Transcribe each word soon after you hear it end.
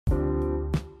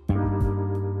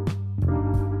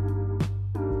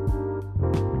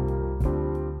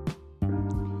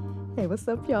what's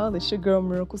up, y'all? It's your girl,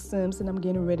 Miracle Sims, and I'm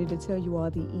getting ready to tell you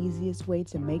all the easiest way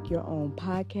to make your own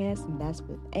podcast, and that's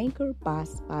with Anchor by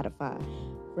Spotify.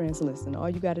 Friends, listen, all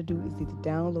you got to do is either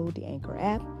download the Anchor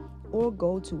app or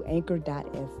go to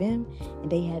anchor.fm, and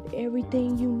they have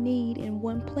everything you need in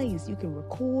one place. You can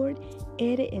record,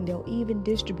 edit, and they'll even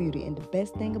distribute it. And the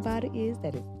best thing about it is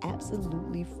that it's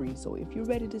absolutely free. So if you're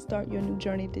ready to start your new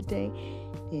journey today,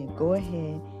 then go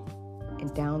ahead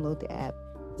and download the app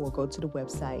or go to the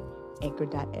website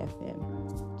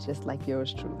anchor.fm, just like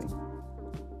yours truly.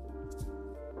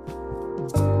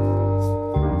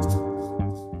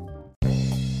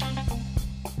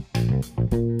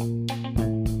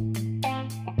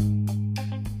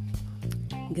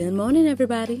 Good morning,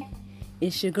 everybody.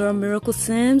 It's your girl, Miracle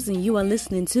Sims, and you are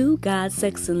listening to God,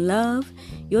 Sex, and Love,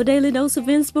 your daily dose of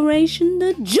inspiration,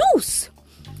 the juice.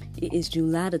 It is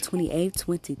July the 28th,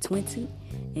 2020,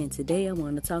 and today I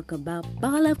want to talk about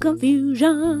ball of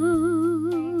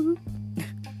confusion.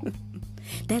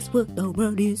 That's what the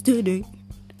world is today.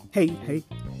 Hey.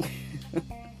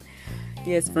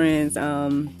 Yes, friends,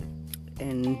 and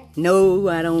no,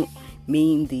 I don't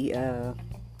mean the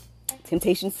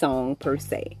Temptation song per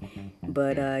se,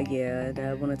 but I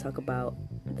want to talk about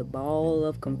the ball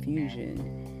of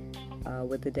confusion,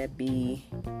 whether that be,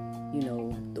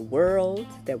 the world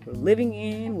that we're living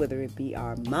in, whether it be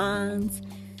our minds.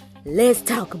 Let's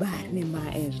talk about it in my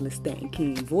Angela Stanton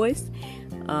King voice.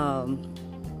 I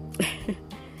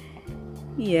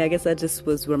guess I just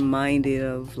was reminded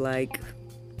of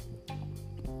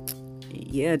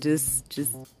just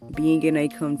being in a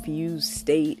confused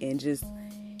state and just,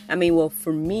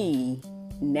 for me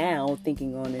now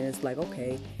thinking on it, it's like,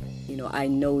 okay, I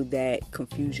know that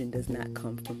confusion does not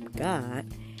come from God,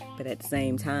 but at the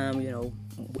same time,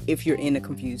 if you're in a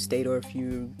confused state, or if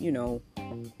you,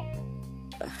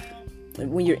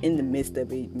 when you're in the midst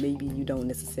of it, maybe you don't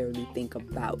necessarily think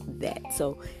about that.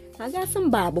 So I got some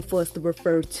Bible for us to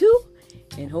refer to,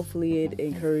 and hopefully it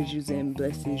encourages and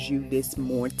blesses you this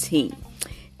morning.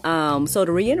 So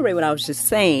to reiterate what I was just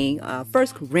saying,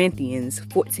 1 Corinthians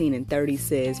 14:30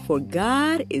 says, "For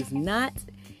God is not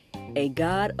a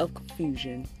God of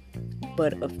confusion,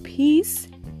 but of peace,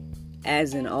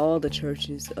 as in all the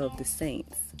churches of the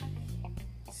saints."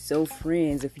 So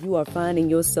friends, if you are finding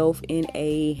yourself in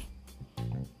a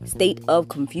state of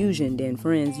confusion, then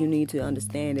friends, you need to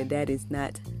understand that is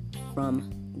not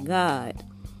from God.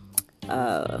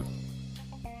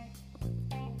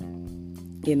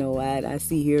 I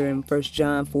see here in 1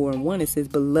 John 4:1, it says,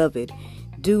 "Beloved,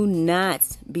 do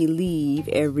not believe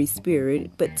every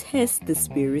spirit, but test the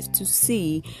spirits to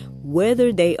see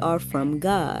whether they are from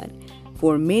God.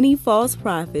 For many false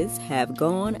prophets have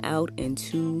gone out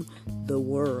into the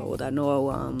world." I know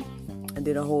I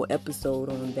did a whole episode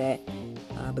on that,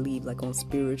 I believe, on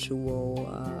spiritual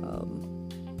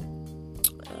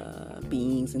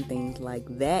beings and things like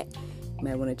that. You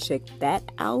might want to check that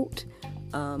out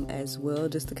as well,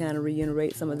 just to kind of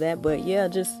reiterate some of that. But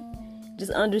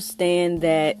just understand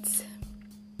that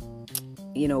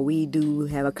we do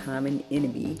have a common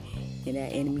enemy, and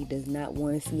that enemy does not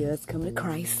want to see us come to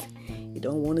Christ. He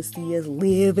don't want to see us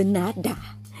live and not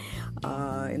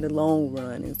die in the long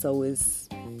run. And so it's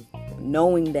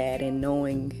knowing that, and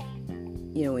knowing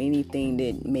anything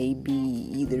that may be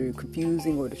either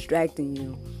confusing or distracting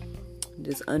you,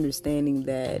 just understanding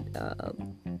that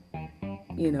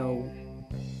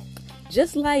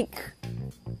just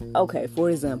okay, for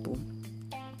example,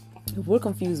 if we're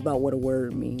confused about what a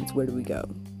word means, where do we go?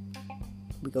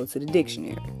 We go to the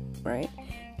dictionary, right?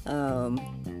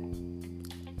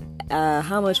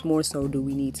 How much more so do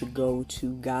we need to go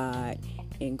to God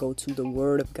and go to the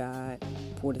Word of God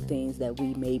for the things that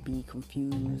we may be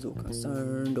confused or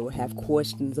concerned or have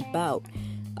questions about?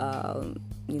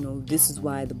 This is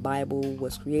why the Bible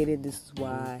was created. This is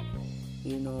why,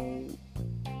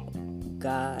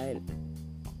 God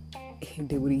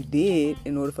did what he did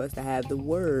in order for us to have the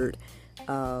Word.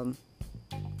 In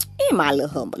my little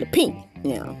humble opinion,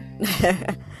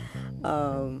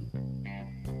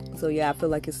 So I feel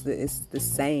like it's the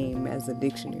same as the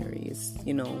dictionary. It's,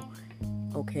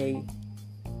 okay,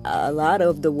 a lot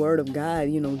of the Word of God,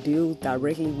 deals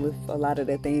directly with a lot of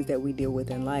the things that we deal with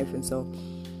in life. And so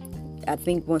I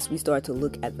think once we start to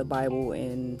look at the Bible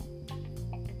and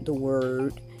the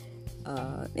Word,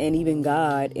 and even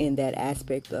God in that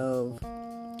aspect of,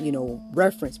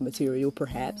 reference material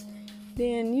perhaps,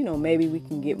 then, maybe we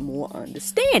can get more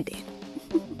understanding.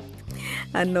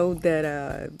 I know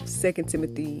that 2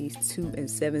 Timothy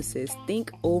 2:7 says,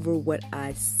 "Think over what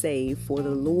I say, for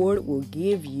the Lord will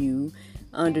give you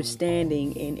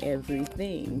understanding in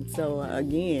everything." So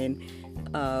again,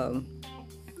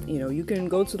 You can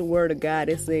go to the Word of God.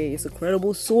 It's a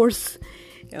credible source,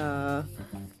 for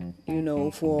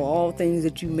all things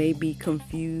that you may be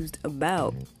confused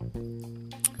about.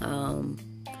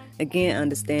 Again,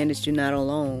 understand that you're not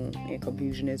alone in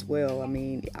confusion as well. I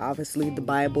mean, obviously the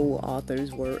Bible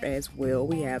authors were as well.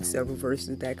 We have several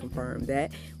verses that confirm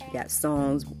that. We got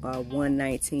Psalms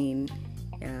 119,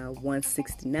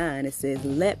 169. It says,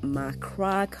 "Let my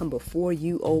cry come before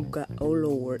you, O God, O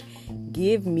Lord.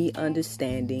 Give me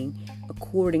understanding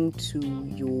according to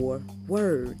your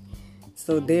word."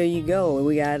 So there you go.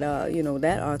 We got,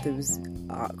 that author's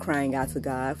crying out to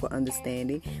God for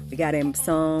understanding. We got in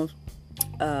Psalms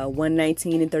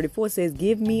 119 and 34 says,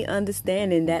 "Give me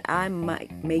understanding that I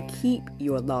may keep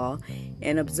your law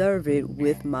and observe it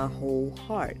with my whole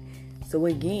heart." So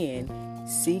again,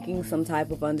 seeking some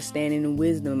type of understanding and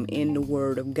wisdom in the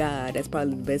Word of God, that's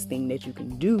probably the best thing that you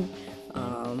can do.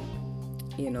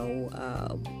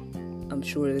 I'm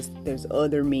sure there's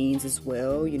other means as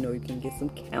well. You can get some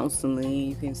counseling.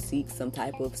 You can seek some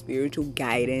type of spiritual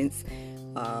guidance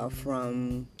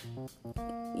from,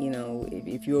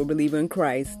 if you're a believer in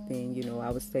Christ, then, I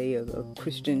would say a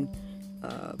Christian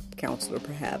counselor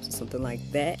perhaps, or something like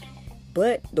that.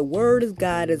 But the Word of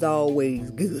God is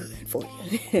always good for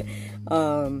you.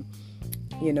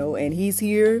 And He's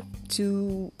here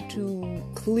to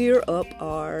clear up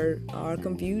our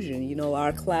confusion,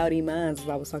 our cloudy minds, as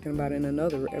I was talking about in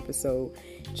another episode.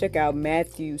 Check out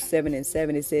Matthew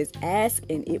 7:7. It says, "Ask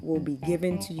and it will be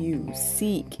given to you.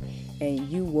 Seek and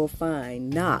you will find.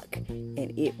 Knock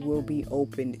and it will be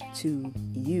opened to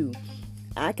you."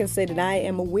 I can say that I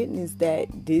am a witness that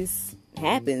this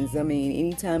happens. I mean,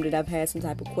 anytime that I've had some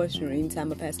type of question, or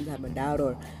anytime I've had some type of doubt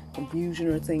or confusion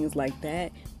or things like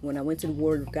that, when I went to the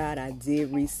Word of God, I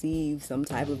did receive some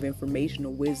type of information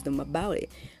or wisdom about it.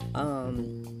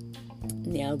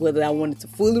 Now, whether I wanted to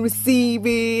fully receive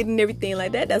it and everything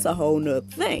like that, that's a whole nother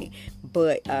thing.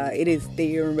 But it is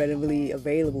there and readily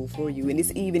available for you. And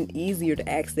it's even easier to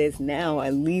access now,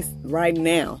 at least right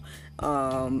now,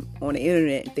 on the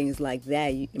internet and things like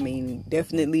that.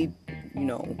 Definitely,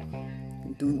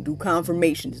 do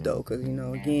confirmations though, because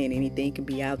again, anything can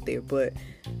be out there. But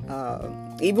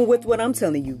even with what I'm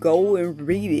telling you, go and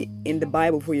read it in the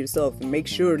Bible for yourself and make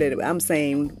sure that I'm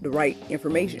saying the right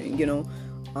information.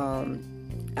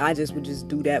 I would just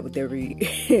do that with every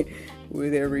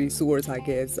with every source, I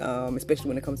guess, especially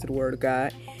when it comes to the Word of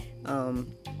God.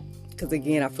 Because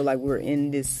again, I feel like we're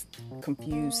in this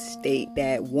confused state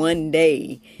that one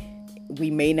day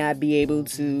we may not be able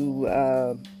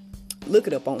to look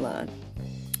it up online.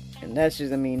 And that's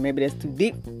just, maybe that's too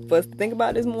deep for us to think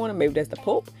about this morning. Maybe that's the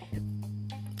Pope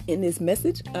in this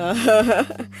message.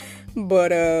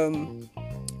 But,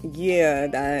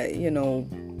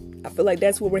 I feel like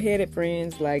that's where we're headed,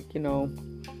 friends. But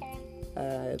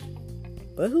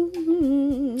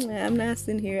I'm not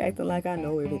sitting here acting like I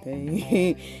know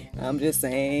everything. I'm just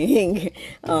saying.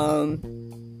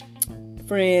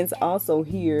 Friends, also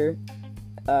here,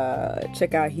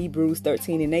 check out Hebrews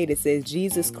 13:8. It says,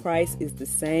 "Jesus Christ is the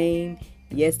same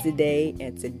yesterday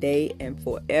and today and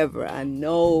forever." I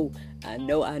know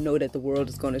that the world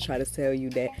is going to try to tell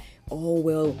you that, oh,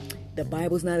 well, the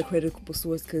Bible's not a credible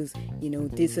source because,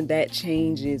 this and that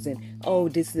changes, and, oh,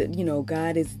 this,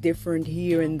 God is different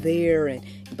here and there, and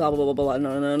blah, blah, blah, blah.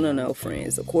 No,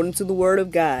 friends. According to the Word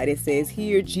of God, it says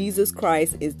here, Jesus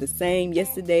Christ is the same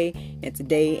yesterday and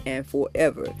today and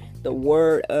forever. The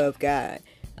Word of God.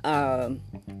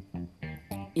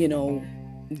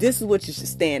 This is what you should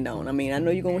stand on. I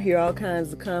know you're going to hear all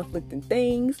kinds of conflicting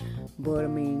things, but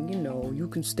you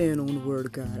can stand on the Word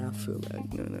of God. I feel like,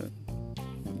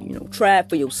 try it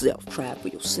for yourself.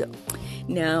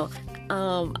 Now,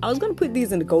 I was going to put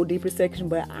these in the Go Deeper section,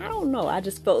 but I don't know. I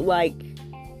just felt like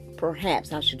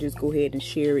perhaps I should just go ahead and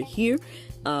share it here.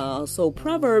 So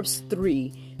Proverbs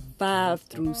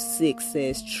 3:5-6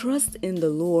 says, "Trust in the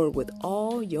Lord with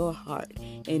all your heart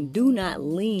and do not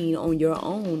lean on your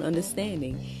own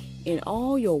understanding. In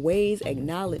all your ways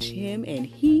acknowledge Him and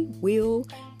He will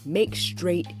make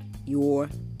straight your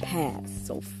paths."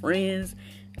 So friends,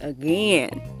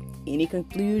 again, any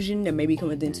conclusion that may be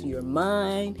coming into your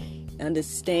mind,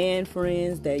 understand,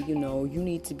 friends, that you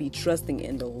need to be trusting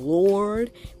in the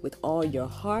Lord with all your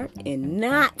heart and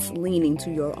not leaning to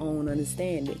your own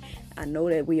understanding. I know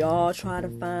that we all try to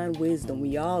find wisdom.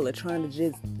 We all are trying to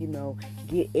just,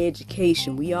 get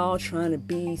education. We all trying to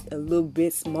be a little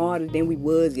bit smarter than we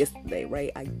was yesterday,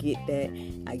 right? I get that.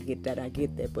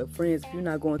 But friends, if you're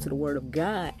not going to the Word of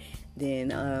God,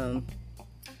 then, all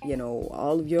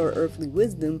of your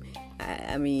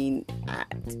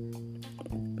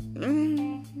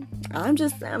I'm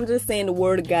just saying the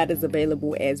word of God is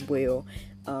available as well.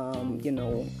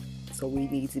 So we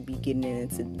need to be getting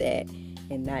into that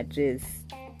and not just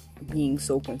being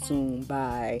so consumed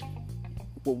by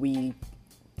what we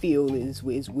feel is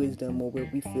wisdom or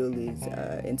what we feel is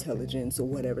intelligence or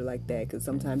whatever like that. Because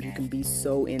sometimes you can be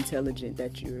so intelligent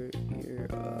that you're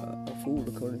a fool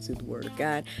according to the word of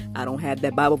God. I don't have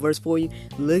that Bible verse for you.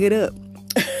 Look it up.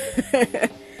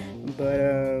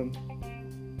 But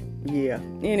yeah.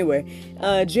 Anyway,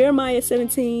 Jeremiah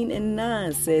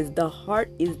 17:9 says, "The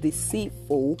heart is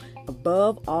deceitful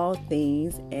above all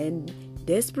things and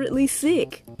desperately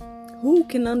sick. Who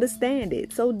can understand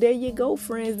it?" So there you go,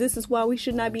 friends. This is why we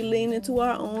should not be leaning to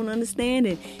our own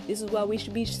understanding. This is why we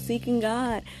should be seeking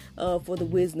God for the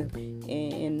wisdom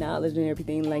and knowledge and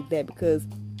everything like that. Because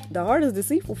the heart is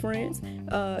deceitful, friends.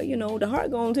 The heart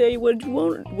gonna tell you what you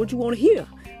want to hear.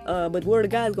 But the word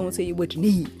of God is going to tell you what you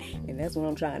need. And that's what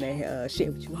I'm trying to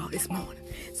share with you all this morning.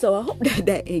 So I hope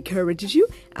that encourages you.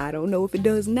 I don't know if it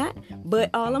does not. But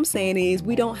all I'm saying is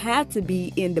we don't have to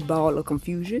be in the ball of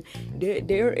confusion.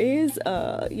 There is,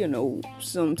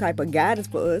 some type of guidance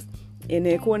for us. And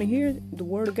then according here, the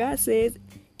word of God says,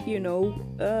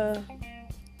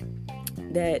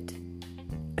 that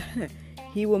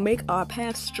He will make our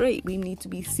path straight. We need to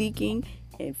be seeking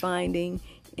and finding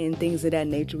and things of that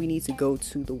nature. We need to go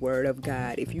to the word of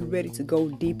God. If you're ready to go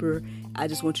deeper, I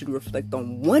just want you to reflect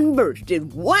on one verse, just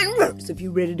one verse. If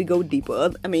you're ready to go deeper,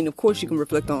 of course you can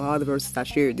reflect on all the verses I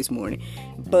shared this morning,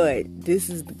 but this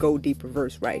is the go deeper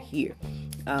verse right here.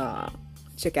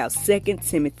 Check out 2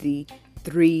 Timothy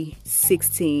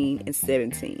 3:16 and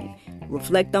 17.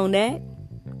 Reflect on that,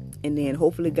 and then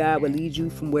hopefully God will lead you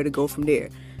from where to go from there.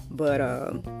 But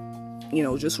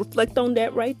just reflect on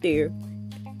that right there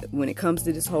when it comes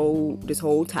to this whole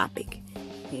topic,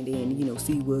 and then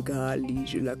see where God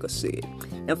leads you, like I said.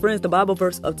 Now, friends, the Bible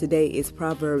verse of today is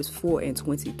Proverbs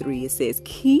 4:23. It says,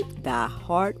 "Keep thy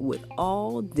heart with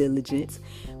all diligence,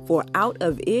 for out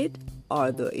of it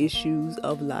are the issues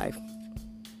of life."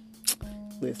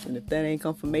 Listen, if that ain't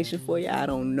confirmation for you, I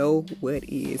don't know what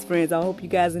is. Friends, I hope you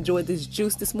guys enjoyed this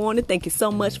juice this morning. Thank you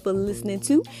so much for listening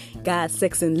to God,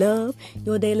 Sex, and Love,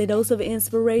 your daily dose of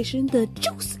inspiration, the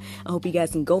juice. I hope you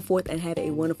guys can go forth and have a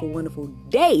wonderful, wonderful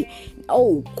day.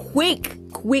 Oh, quick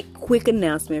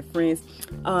announcement, friends.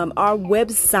 Our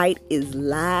website is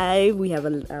live. We have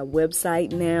a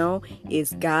website now.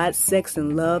 It's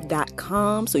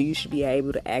godsexandlove.com. So you should be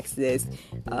able to access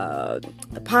the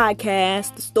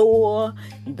podcast, the store,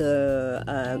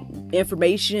 the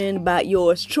information about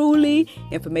yours truly,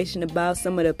 information about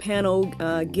some of the panel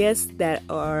guests that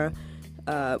are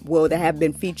that have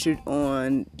been featured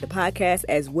on the podcast,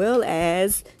 as well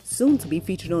as soon to be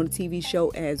featured on the TV show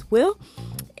as well.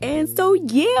 And so,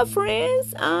 yeah,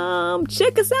 friends,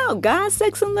 check us out,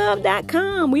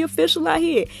 godsexandlove.com. We official out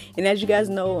here. And as you guys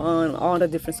know, on all the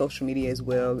different social media as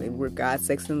well, we're God,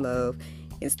 Sex, and Love.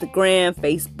 Instagram,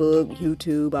 Facebook,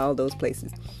 YouTube, all those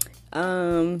places.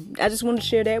 I just want to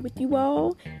share that with you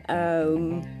all.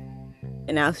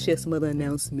 And I'll share some other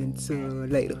announcements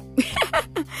later.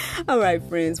 All right,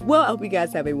 friends. Well, I hope you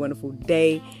guys have a wonderful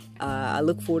day. I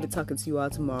look forward to talking to you all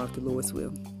tomorrow if the Lord's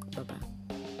will.